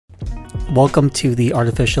Welcome to the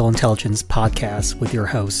Artificial Intelligence Podcast with your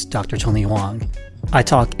host, Dr. Tony Wong. I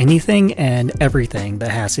talk anything and everything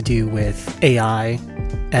that has to do with AI,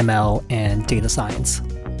 ML, and data science.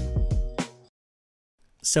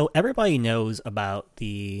 So everybody knows about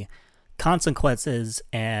the consequences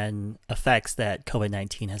and effects that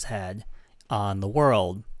COVID-19 has had on the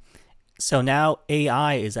world. So now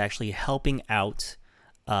AI is actually helping out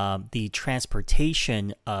the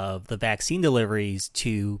transportation of the vaccine deliveries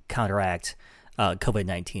to counteract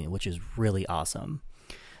COVID-19, which is really awesome.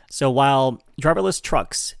 So while driverless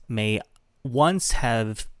trucks may once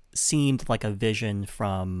have seemed like a vision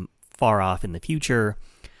from far off in the future,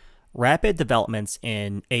 rapid developments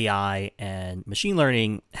in AI and machine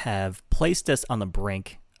learning have placed us on the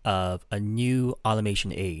brink of a new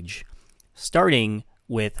automation age, starting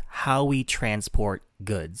with how we transport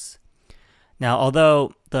goods. Now,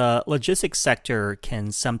 although the logistics sector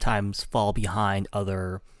can sometimes fall behind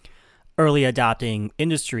other early adopting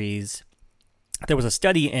industries, there was a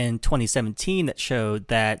study in 2017 that showed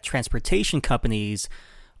that transportation companies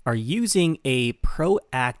are using a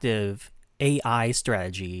proactive AI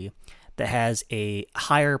strategy that has a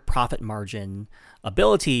higher profit margin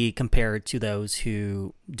ability compared to those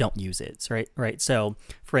who don't use it, right? So,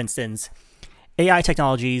 for instance, AI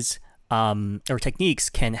technologies or techniques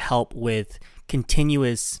can help with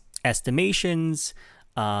continuous estimations,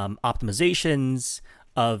 optimizations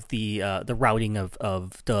of the routing of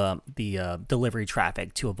the delivery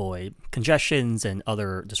traffic to avoid congestions and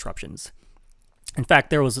other disruptions. In fact,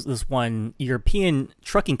 there was this one European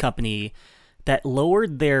trucking company that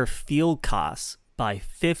lowered their fuel costs by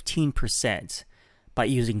 15% by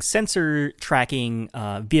using sensor tracking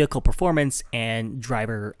vehicle performance and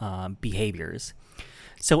driver behaviors.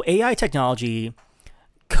 So AI technology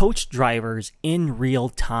coached drivers in real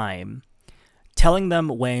time, telling them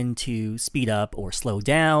when to speed up or slow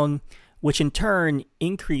down, which in turn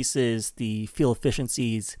increases the fuel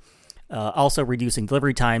efficiencies, also reducing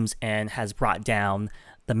delivery times, and has brought down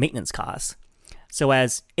the maintenance costs. So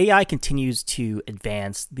as AI continues to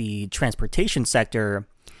advance the transportation sector,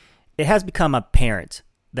 it has become apparent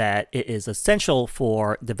that it is essential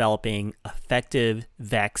for developing effective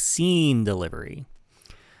vaccine delivery.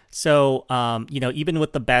 So, even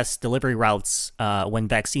with the best delivery routes, when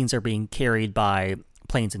vaccines are being carried by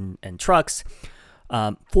planes and trucks,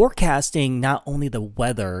 forecasting not only the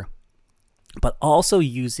weather, but also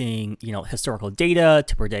using, historical data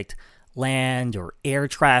to predict land or air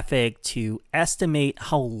traffic to estimate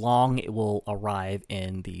how long it will arrive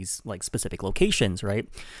in these specific locations, right?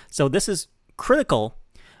 So this is critical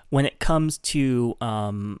when it comes to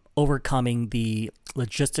overcoming the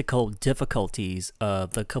logistical difficulties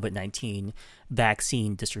of the COVID-19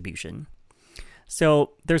 vaccine distribution.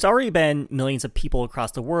 So there's already been millions of people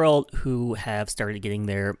across the world who have started getting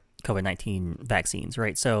their COVID-19 vaccines,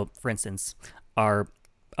 right? So for instance, our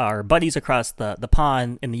buddies across the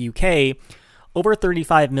pond in the UK, over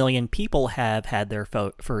 35 million people have had their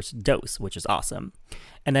first dose, which is awesome.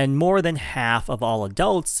 And then more than half of all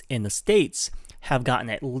adults in the States have gotten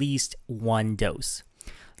at least one dose.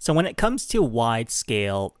 So when it comes to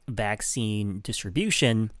wide-scale vaccine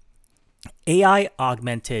distribution,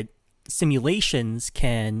 AI-augmented simulations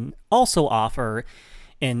can also offer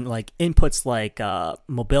in inputs like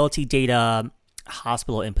mobility data,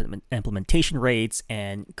 hospital implementation rates,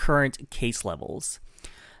 and current case levels.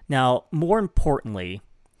 Now, more importantly,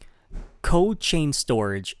 cold chain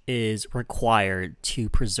storage is required to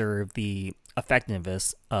preserve the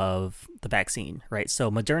effectiveness of the vaccine, right? So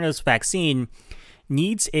Moderna's vaccine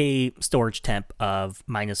needs a storage temp of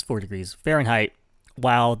 -4 degrees Fahrenheit,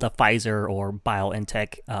 while the Pfizer or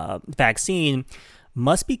BioNTech vaccine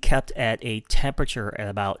must be kept at a temperature at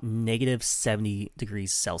about -70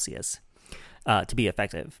 degrees Celsius to be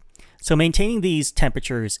effective. So maintaining these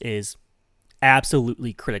temperatures is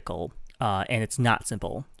absolutely critical, and it's not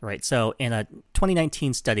simple, right? So in a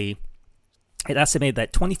 2019 study, it estimated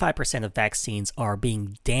that 25% of vaccines are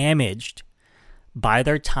being damaged by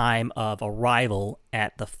their time of arrival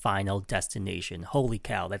at the final destination. Holy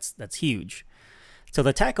cow, that's huge. So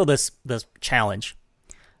to tackle this challenge,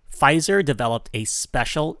 Pfizer developed a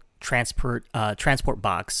special transport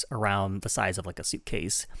box around the size of a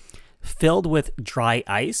suitcase, filled with dry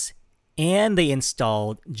ice, and they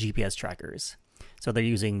installed GPS trackers. So they're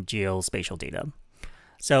using geospatial data.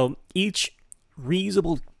 So each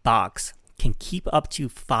reusable box can keep up to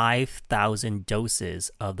 5,000 doses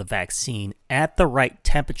of the vaccine at the right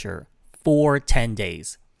temperature for 10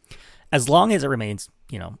 days, as long as it remains,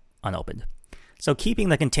 unopened. So keeping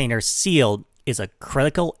the container sealed is a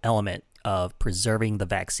critical element of preserving the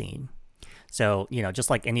vaccine. So, just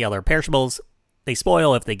like any other perishables, they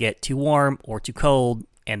spoil if they get too warm or too cold,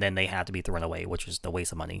 and then they have to be thrown away, which is a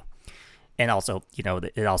waste of money. And also,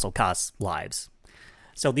 it also costs lives.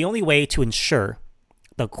 So the only way to ensure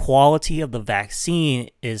the quality of the vaccine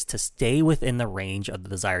is to stay within the range of the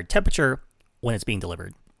desired temperature when it's being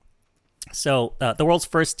delivered. So the world's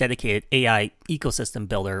first dedicated AI ecosystem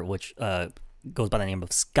builder, which goes by the name of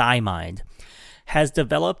SkyMind, has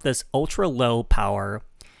developed this ultra low power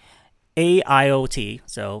AIoT.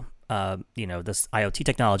 So this IoT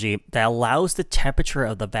technology that allows the temperature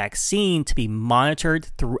of the vaccine to be monitored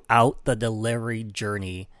throughout the delivery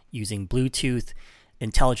journey using Bluetooth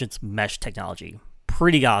intelligence mesh technology.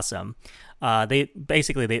 Pretty awesome. They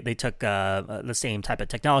took the same type of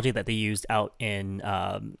technology that they used out in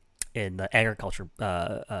the agriculture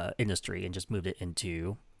industry and just moved it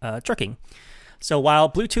into trucking. So while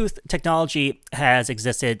Bluetooth technology has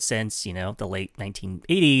existed since the late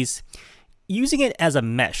 1980s, using it as a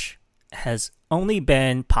mesh has only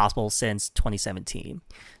been possible since 2017.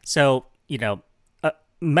 So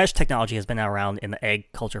mesh technology has been around in the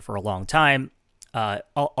egg culture for a long time.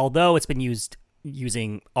 Although it's been used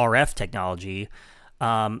using RF technology,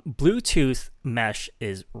 Bluetooth mesh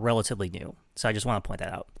is relatively new. So I just want to point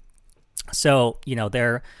that out. So,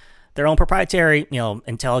 their own proprietary,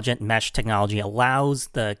 intelligent mesh technology allows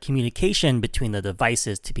the communication between the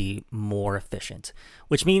devices to be more efficient,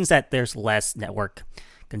 which means that there's less network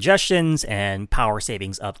congestions and power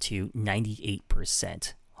savings up to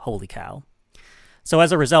 98%. Holy cow. So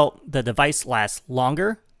as a result, the device lasts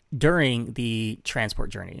longer during the transport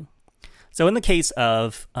journey. So in the case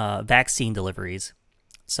of vaccine deliveries,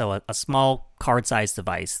 so a small card-sized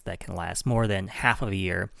device that can last more than half of a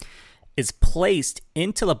year is placed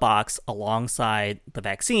into the box alongside the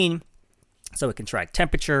vaccine so it can track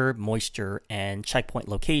temperature, moisture, and checkpoint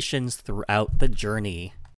locations throughout the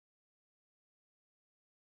journey.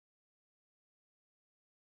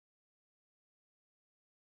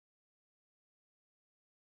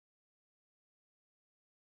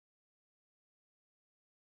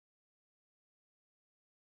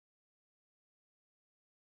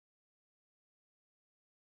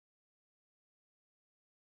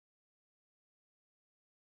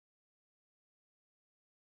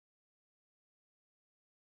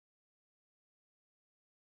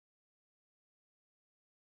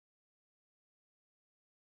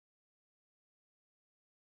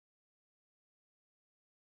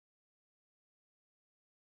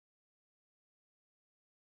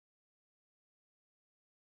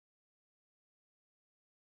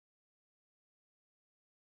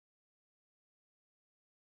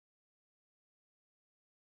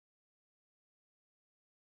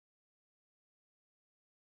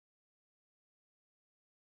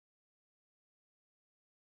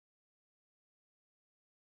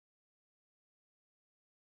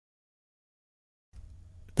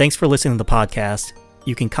 Thanks for listening to the podcast.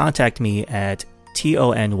 You can contact me at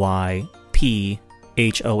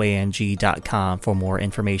tonyphoang.com for more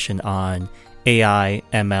information on AI,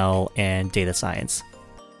 ML, and data science.